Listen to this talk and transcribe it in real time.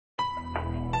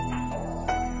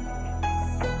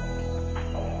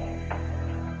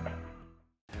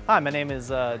Hi, my name is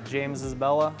James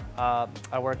Isabella.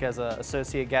 I work as an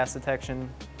associate gas detection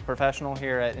professional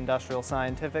here at Industrial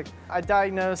Scientific. I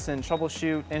diagnose and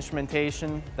troubleshoot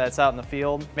instrumentation that's out in the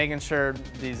field, making sure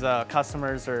these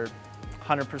customers are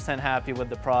 100% happy with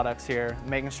the products here,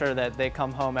 making sure that they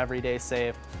come home every day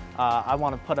safe. I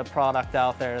want to put a product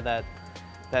out there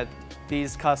that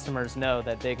these customers know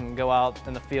that they can go out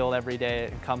in the field every day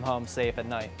and come home safe at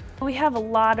night. We have a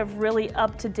lot of really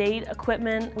up-to-date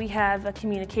equipment. We have a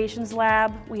communications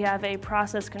lab, we have a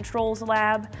process controls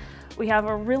lab, we have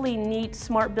a really neat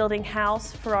smart building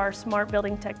house for our smart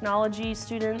building technology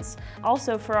students.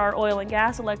 Also for our oil and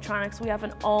gas electronics, we have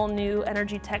an all-new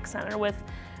energy tech center with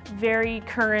very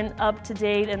current,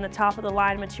 up-to-date, and the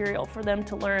top-of-the-line material for them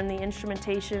to learn the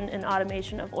instrumentation and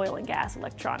automation of oil and gas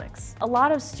electronics. A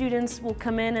lot of students will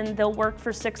come in and they'll work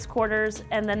for 6 quarters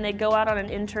and then they go out on an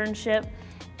internship,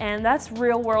 and that's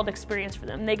real-world experience for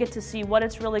them. They get to see what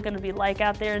it's really going to be like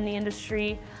out there in the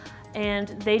industry, and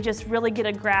they just really get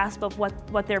a grasp of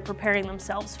what they're preparing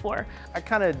themselves for. I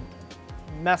kind of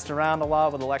messed around a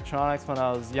lot with electronics when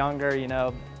I was younger, you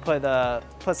know,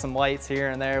 put some lights here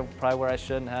and there, probably where I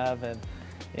shouldn't have, and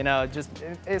you know,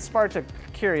 it sparked a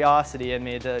curiosity in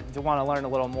me to want to learn a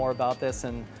little more about this,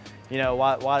 and you know,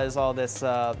 why does all this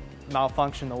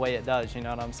malfunction the way it does, you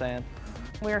know what I'm saying?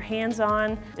 We're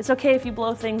hands-on. It's okay if you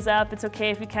blow things up, it's okay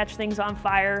if you catch things on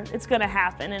fire, it's going to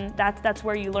happen, and that's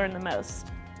where you learn the most.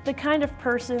 The kind of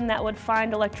person that would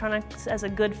find electronics as a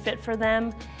good fit for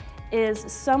them is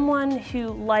someone who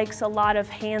likes a lot of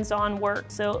hands-on work.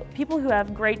 So people who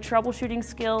have great troubleshooting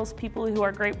skills, people who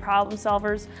are great problem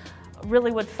solvers,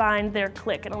 really would find their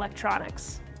click in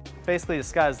electronics. Basically, the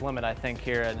sky's the limit, I think,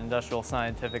 here at Industrial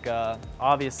Scientific.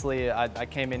 Obviously, I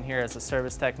came in here as a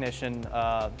service technician.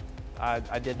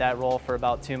 I did that role for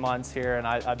about 2 months here, and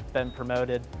I've been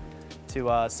promoted to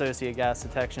associate gas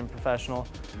detection professional.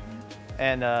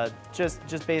 And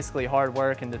just basically hard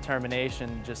work and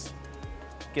determination just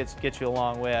gets you a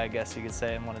long way, I guess you could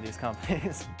say, in one of these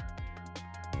companies.